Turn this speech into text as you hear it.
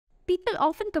People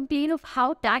often complain of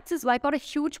how taxes wipe out a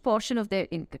huge portion of their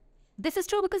income. This is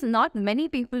true because not many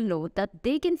people know that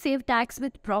they can save tax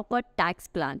with proper tax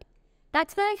planning.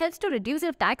 Tax planning helps to reduce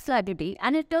your tax liability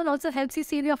and in turn also helps you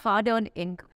save your hard-earned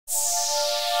income.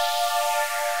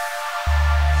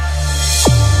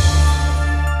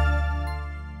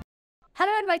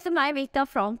 Hello and welcome, I'm Ekta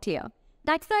from Clear.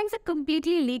 Tax planning is a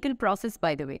completely legal process,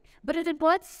 by the way, but it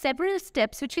involves several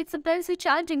steps which can sometimes be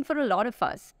challenging for a lot of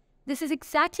us. This is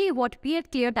exactly what we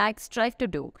at Clear Tax strive to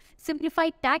do,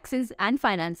 simplify taxes and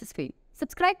finances for you.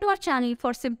 Subscribe to our channel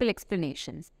for simple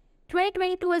explanations.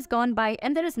 2022 has gone by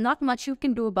and there is not much you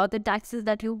can do about the taxes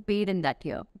that you paid in that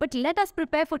year. But let us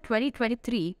prepare for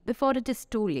 2023 before it is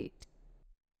too late.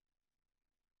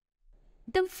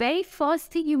 The very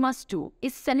first thing you must do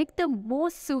is select the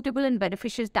most suitable and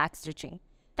beneficial tax regime.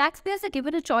 Taxpayers are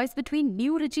given a choice between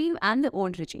new regime and the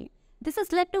old regime. This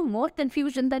has led to more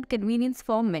confusion than convenience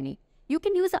for many. You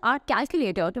can use our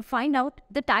calculator to find out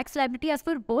the tax liability as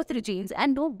per both regimes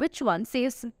and know which one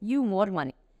saves you more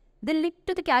money. The link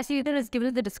to the calculator is given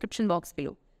in the description box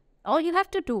below. All you have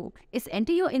to do is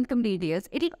enter your income details.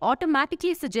 It will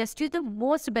automatically suggest you the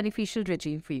most beneficial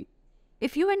regime for you.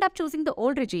 If you end up choosing the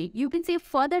old regime, you can save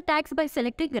further tax by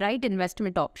selecting the right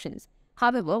investment options.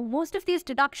 However, most of these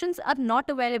deductions are not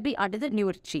available under the new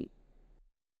regime.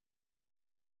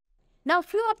 Now,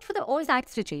 if you opt for the old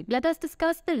tax regime, let us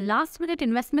discuss the last-minute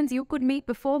investments you could make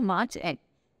before March end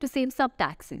to save some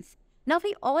taxes. Now,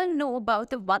 we all know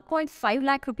about the 1.5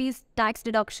 lakh rupees tax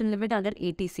deduction limit under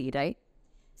ATC, right?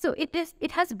 So,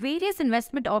 it has various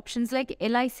investment options like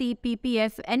LIC,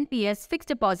 PPF, NPS, fixed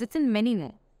deposits, and many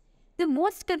more. The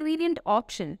most convenient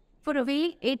option for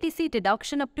availing ATC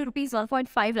deduction up to Rs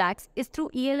 1.5 lakhs is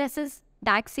through ELS's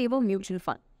Tax Saver Mutual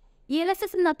Fund. ELS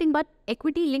is nothing but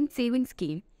equity-linked savings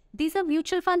scheme. These are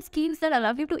mutual fund schemes that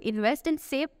allow you to invest and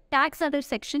save tax under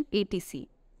Section ATC.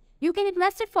 You can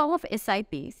invest in form of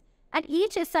SIPs, and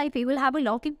each SIP will have a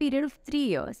lock-in period of 3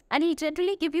 years, and it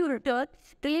generally give you a return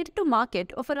related to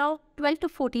market of around 12 to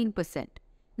 14%.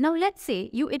 Now, let's say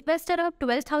you invest around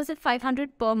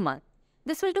 12,500 per month.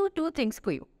 This will do two things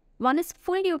for you. One is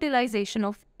full utilization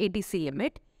of ATC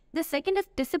limit. The second is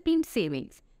disciplined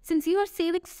savings. Since you are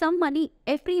saving some money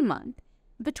every month,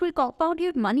 which will compound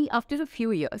your money after a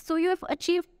few years. So you have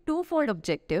achieved twofold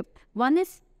objective. One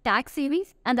is tax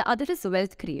savings and the other is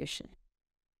wealth creation.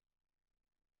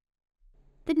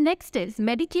 The next is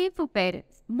Mediclaim for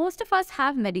parents. Most of us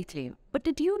have Mediclaim, but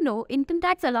did you know income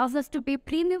tax allows us to pay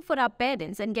premium for our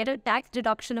parents and get a tax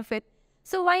deduction of it?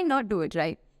 So why not do it,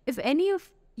 right? If any of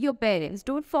your parents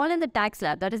don't fall in the tax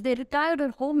slab, that is, they're retired or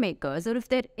homemakers, or if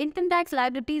their income tax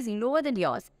liability is lower than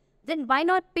yours, then why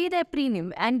not pay their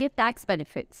premium and get tax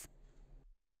benefits?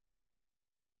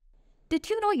 Did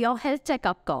you know your health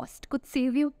checkup cost could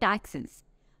save you taxes?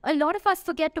 A lot of us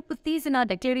forget to put these in our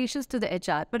declarations to the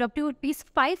HR, but up to Rs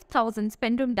 5,000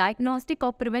 spent on diagnostic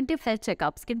or preventive health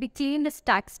checkups can be claimed as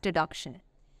tax deduction.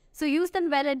 So use them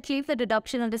well and claim the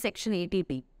deduction under Section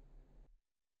 80B.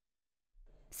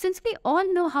 Since we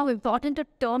all know how important a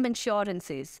term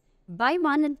insurance is, buy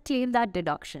one and claim that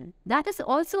deduction. That is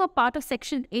also a part of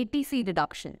Section ATC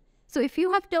deduction. So if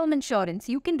you have term insurance,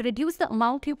 you can reduce the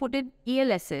amount you put in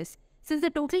ELSs since the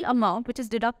total amount which is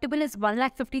deductible is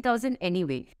 1,50,000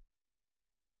 anyway.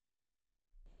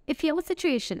 If your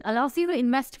situation allows you to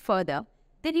invest further,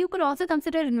 then you could also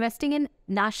consider investing in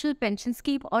National Pension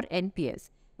Scheme or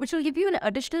NPS, which will give you an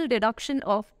additional deduction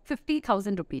of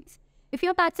 50,000 rupees. If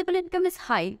your taxable income is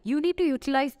high, you need to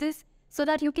utilize this so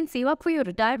that you can save up for your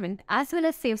retirement as well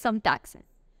as save some taxes.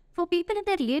 For people in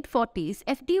their late 40s,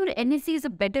 FD or NSC is a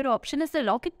better option as the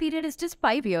lock-in period is just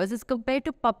 5 years as compared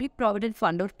to Public Provident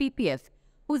Fund or PPF,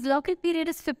 whose lock-in period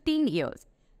is 15 years.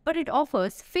 But it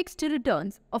offers fixed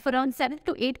returns of around 7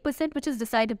 to 8% which is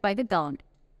decided by the government.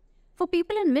 For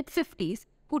people in mid-50s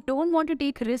who don't want to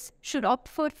take risks should opt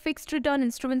for fixed return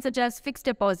instruments such as fixed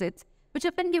deposits, which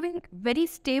have been giving very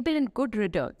stable and good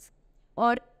returns,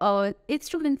 or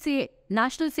instruments say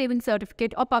National Savings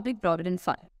Certificate or Public Provident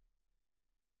Fund.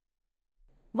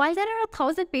 While there are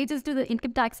 1,000 pages to the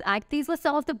Income Tax Act, these were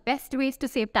some of the best ways to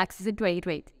save taxes in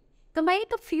 2020. Combining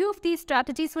a few of these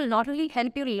strategies will not only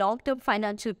help your long-term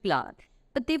financial plan,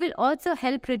 but they will also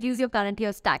help reduce your current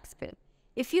year's tax bill.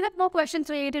 If you have more questions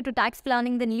related to tax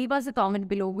planning, then leave us a comment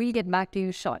below. We'll get back to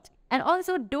you shortly. And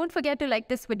also, don't forget to like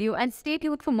this video and stay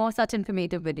tuned for more such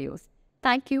informative videos.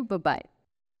 Thank you. Bye-bye.